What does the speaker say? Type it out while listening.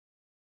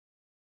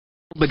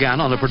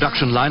Began on a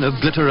production line of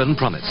glitter and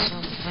promise.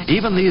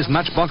 Even these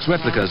matchbox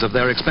replicas of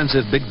their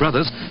expensive big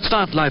brothers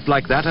start life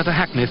like that at a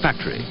Hackney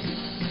factory.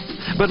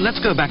 But let's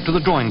go back to the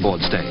drawing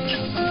board stage.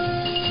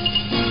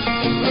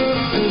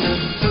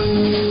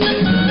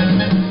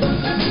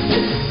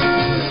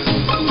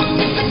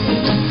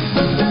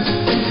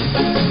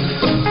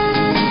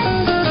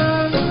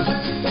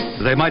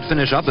 They might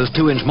finish up as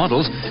 2-inch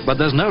models, but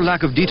there's no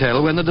lack of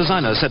detail when the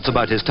designer sets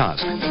about his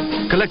task.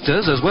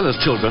 Collectors as well as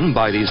children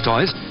buy these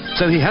toys,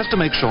 so he has to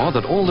make sure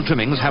that all the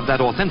trimmings have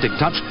that authentic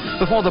touch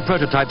before the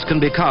prototypes can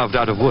be carved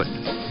out of wood.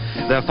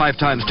 They're 5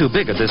 times too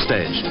big at this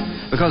stage,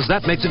 because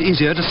that makes it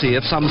easier to see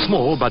if some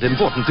small but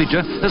important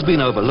feature has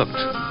been overlooked.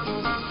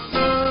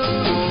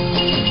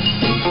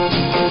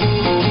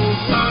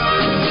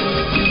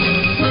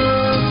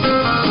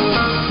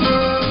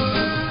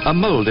 A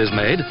mould is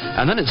made,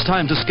 and then it's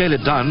time to scale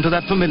it down to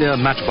that familiar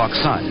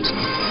matchbox size.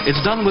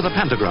 It's done with a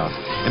pantograph,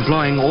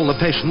 employing all the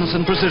patience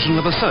and precision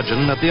of a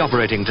surgeon at the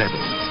operating table.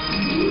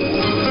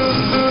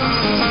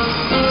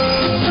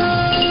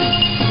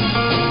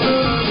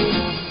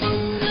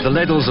 The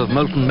ladles of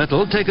molten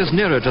metal take us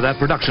nearer to that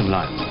production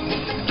line.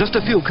 Just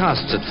a few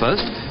casts at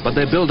first, but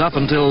they build up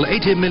until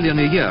 80 million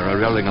a year are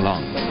rolling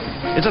along.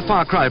 It's a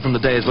far cry from the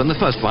days when the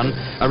first one,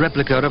 a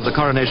replica of the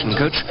coronation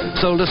coach,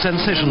 sold a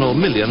sensational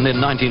million in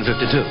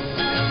 1952.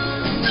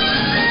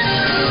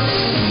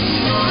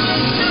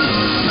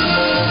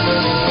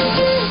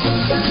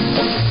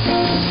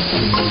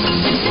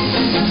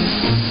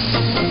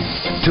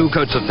 Two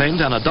coats of paint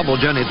and a double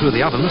journey through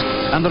the ovens,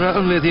 and there are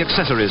only the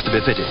accessories to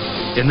be fitted.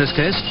 In this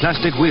case,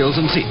 plastic wheels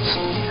and seats.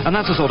 And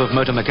that's a sort of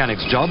motor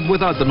mechanic's job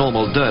without the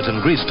normal dirt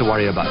and grease to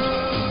worry about.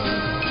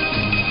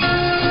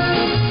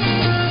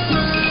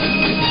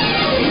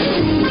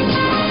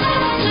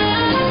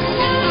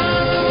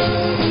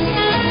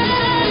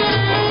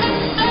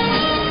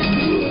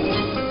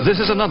 This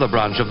is another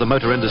branch of the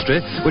motor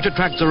industry which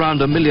attracts around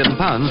 £1 million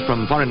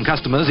from foreign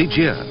customers each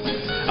year.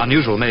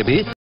 Unusual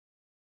maybe,